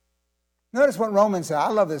 Notice what Romans says. I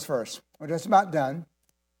love this verse. We're just about done.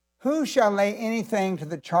 Who shall lay anything to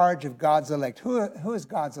the charge of God's elect? Who is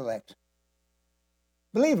God's elect?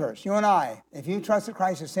 Believers, you and I. If you trusted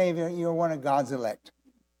Christ as Savior, you're one of God's elect.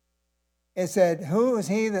 It said, who is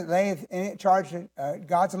he that layeth in charge of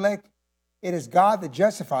God's elect? It is God that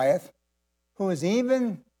justifieth. Who is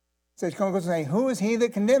even, so it's going to say, who is he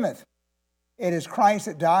that condemneth? It is Christ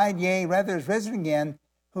that died, yea, rather is risen again,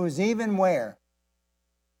 who is even where?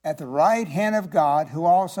 At the right hand of God, who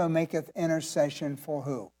also maketh intercession for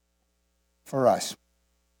who? For us.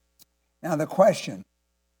 Now the question,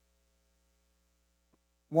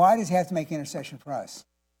 why does he have to make intercession for us?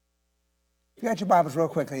 If you got your Bibles real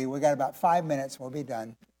quickly, we've got about 5 minutes, we'll be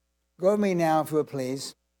done. Go with me now, if you would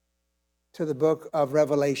please, to the book of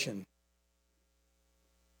Revelation.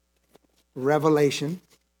 Revelation.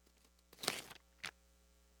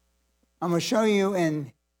 I'm going to show you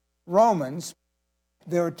in Romans,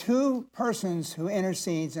 there are two persons who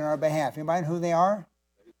intercedes in our behalf. Anybody know who they are?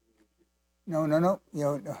 No.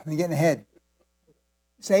 I'm getting ahead.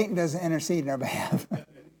 Satan doesn't intercede in our behalf.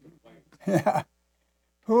 Yeah.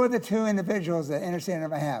 Who are the two individuals that intercede on our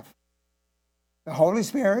behalf? The Holy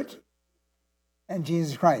Spirit and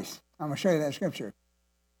Jesus Christ. I'm going to show you that scripture.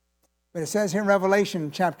 But it says here in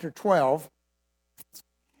Revelation chapter 12,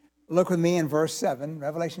 look with me in verse 7,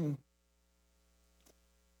 Revelation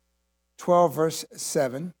 12, verse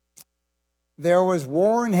 7. There was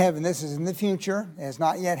war in heaven. This is in the future. It has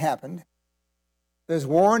not yet happened. There's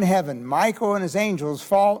war in heaven. Michael and his angels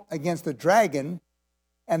fought against the dragon,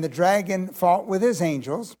 and the dragon fought with his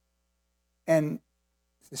angels. And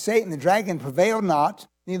Satan, the dragon, prevailed not,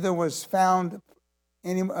 neither was found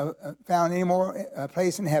any more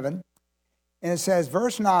place in heaven. And it says,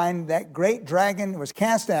 verse 9, that great dragon was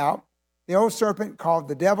cast out, the old serpent called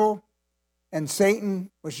the devil, and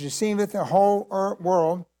Satan, which deceiveth the whole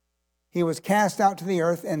world. He was cast out to the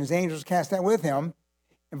earth, and his angels cast out with him.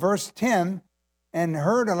 In verse 10, and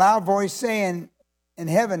heard a loud voice saying in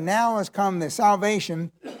heaven, now has come the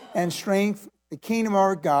salvation and strength, the kingdom of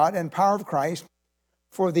our God and power of Christ.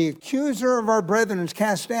 For the accuser of our brethren is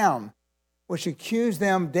cast down, which accuse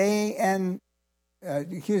them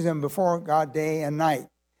before God day and night.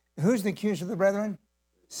 Who's the accuser of the brethren?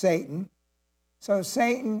 Satan. So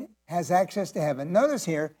Satan has access to heaven. Notice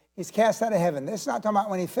here, he's cast out of heaven. This is not talking about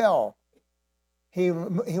when he fell. He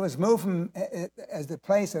was moved from as the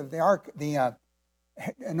place of the ark, the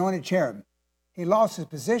anointed cherub. He lost his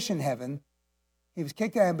position in heaven. He was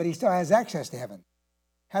kicked out, but he still has access to heaven.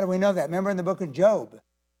 How do we know that? Remember in the book of Job,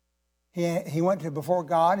 he went to before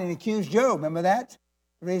God and accused Job. Remember that?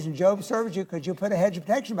 The reason Job served you, because you put a hedge of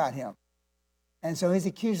protection about him. And so he's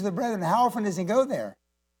accused of the brethren. How often does he go there?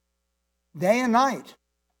 Day and night.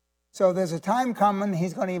 So there's a time coming,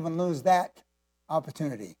 he's going to even lose that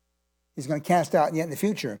opportunity. He's going to cast out yet in the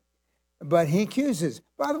future. But he accuses.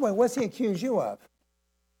 By the way, what's he accuse you of?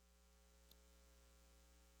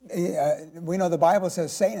 We know the Bible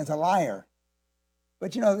says Satan is a liar.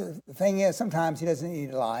 But you know, the thing is, sometimes he doesn't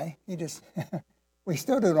need to lie. He just, we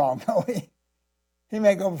still do wrong, don't we? He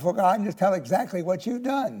may go before God and just tell exactly what you've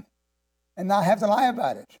done and not have to lie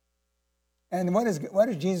about it. And what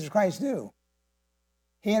does Jesus Christ do?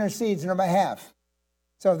 He intercedes on our behalf.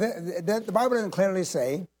 So the Bible doesn't clearly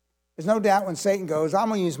say. There's no doubt when Satan goes, I'm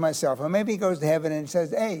going to use myself. Or maybe he goes to heaven and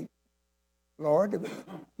says, hey, Lord,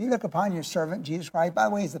 you look upon your servant, Jesus Christ. By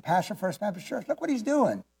the way, he's the pastor of First Baptist Church. Look what he's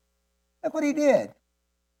doing. Look what he did.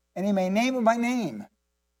 And he may name him by name.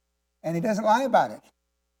 And he doesn't lie about it.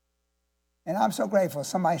 And I'm so grateful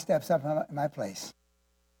somebody steps up in my place,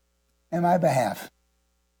 in my behalf.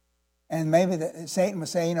 And maybe Satan would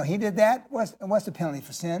say, he did that. What's the penalty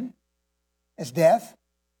for sin? It's death.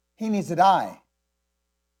 He needs to die.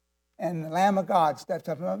 And the Lamb of God stepped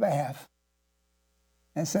up on my behalf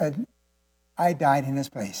and said, I died in his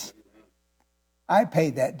place. I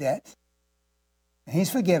paid that debt. And he's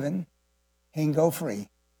forgiven. He can go free.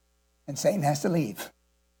 And Satan has to leave.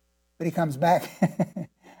 But he comes back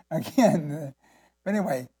again. But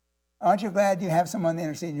anyway, Aren't you glad you have someone to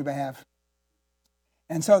intercede on your behalf?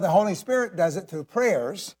 And so the Holy Spirit does it through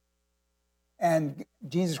prayers, and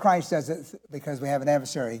Jesus Christ does it because we have an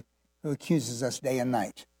adversary who accuses us day and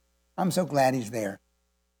night. I'm so glad he's there.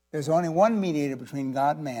 There's only one mediator between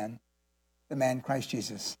God and man, the man Christ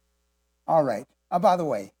Jesus. All right. Oh, by the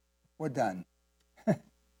way, we're done.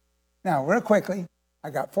 Now, real quickly, I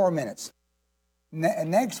got 4 minutes.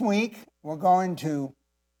 Next week, we're going to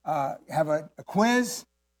have a quiz,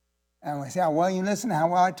 and we see how well you listen, how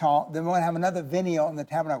well I talk. Then we're going to have another video on the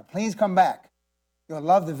tabernacle. Please come back. You'll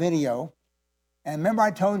love the video. And remember I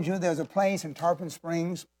told you there's a place in Tarpon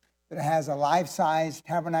Springs that has a life-size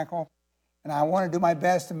tabernacle, and I want to do my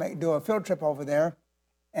best to do a field trip over there.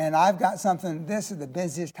 And I've got something, this is the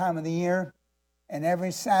busiest time of the year, and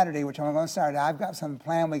every Saturday, which I'm going to go on Saturday, I've got something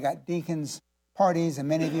planned. We got deacons' parties, and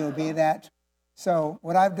many of you will be at that. So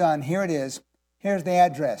what I've done, here it is. Here's the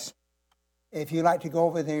address. If you'd like to go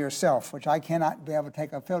over there yourself, which I cannot be able to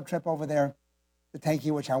take a field trip over there to take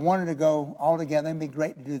you, which I wanted to go all together. It'd be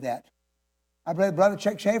great to do that. I believe Brother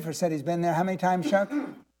Chuck Schaefer said he's been there. How many times, Chuck?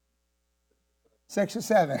 6 or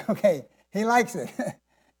 7. Okay, he likes it.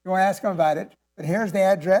 You want to ask him about it. But here's the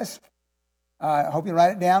address. I hope you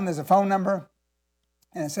write it down. There's a phone number.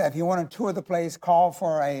 And it said if you want to tour the place, call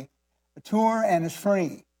for a tour, and it's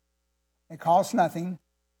free. It costs nothing.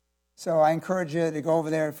 So I encourage you to go over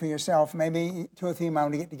there for yourself. Maybe 2 or 3 might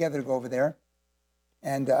want to get together to go over there.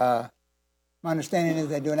 And my understanding is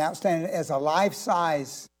they do an outstanding, as a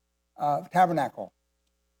life-size tabernacle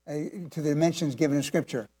to the dimensions given in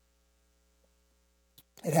Scripture.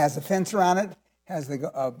 It has a fence around it, has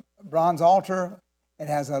the bronze altar, it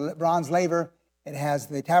has a bronze laver, it has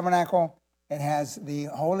the tabernacle, it has the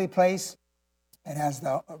holy place, it has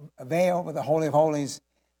the veil with the Holy of Holies,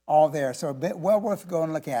 all there. So well worth going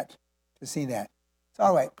and look at to see that. So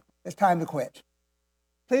all right, it's time to quit.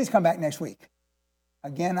 Please come back next week.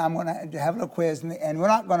 Again, I'm going to have a little quiz, and we're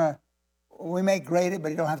not going to, we may grade it, but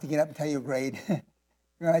you don't have to get up and tell you a grade.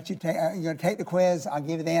 You're going to take the quiz. I'll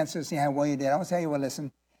give you the answers, see how well you did. I will tell you, well,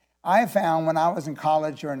 listen, I found when I was in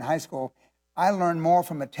college or in high school, I learned more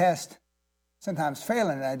from a test, sometimes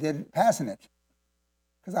failing, than I did passing it.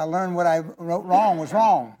 Because I learned what I wrote wrong was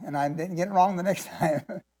wrong, and I didn't get it wrong the next time.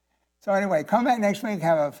 So anyway, come back next week,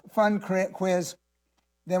 have a fun quiz.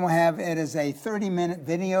 Then we'll have, it is a 30-minute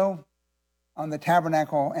video on the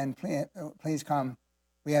tabernacle, and please come.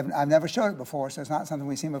 I've never showed it before, so it's not something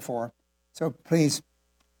we've seen before. So please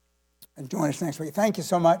join us next week. Thank you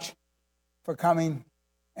so much for coming.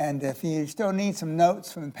 And if you still need some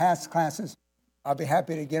notes from the past classes, I'll be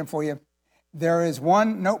happy to get them for you. There is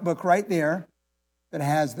one notebook right there that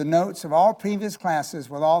has the notes of all previous classes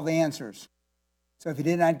with all the answers. So if you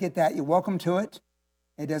did not get that, you're welcome to it.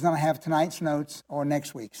 It does not have tonight's notes or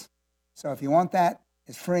next week's. So if you want that,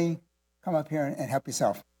 it's free. Come up here and help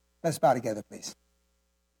yourself. Let's bow together, please.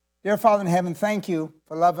 Dear Father in heaven, thank you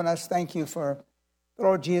for loving us. Thank you for the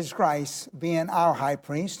Lord Jesus Christ being our high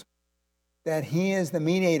priest, that he is the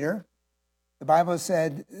mediator. The Bible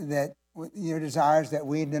said that your desire is that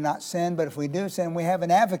we do not sin, but if we do sin, we have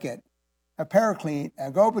an advocate, a paraclete,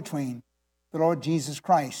 a go-between, the Lord Jesus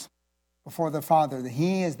Christ, before the Father, that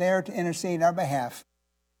he is there to intercede on our behalf,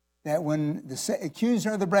 that when the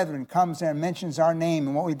accuser of the brethren comes there and mentions our name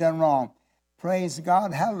and what we've done wrong, praise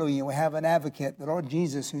God, hallelujah, we have an advocate, the Lord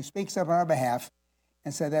Jesus, who speaks up on our behalf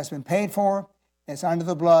and said that's been paid for, it's under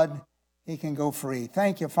the blood, he can go free.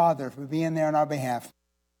 Thank you, Father, for being there on our behalf.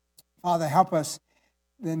 Father, help us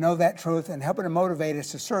to know that truth and help it to motivate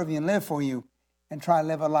us to serve you and live for you and try to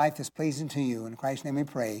live a life that's pleasing to you. In Christ's name we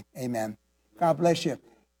pray, amen. God bless you.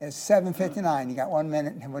 It's 7:59. You got 1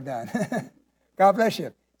 minute and we're done. God bless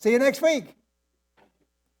you. See you next week.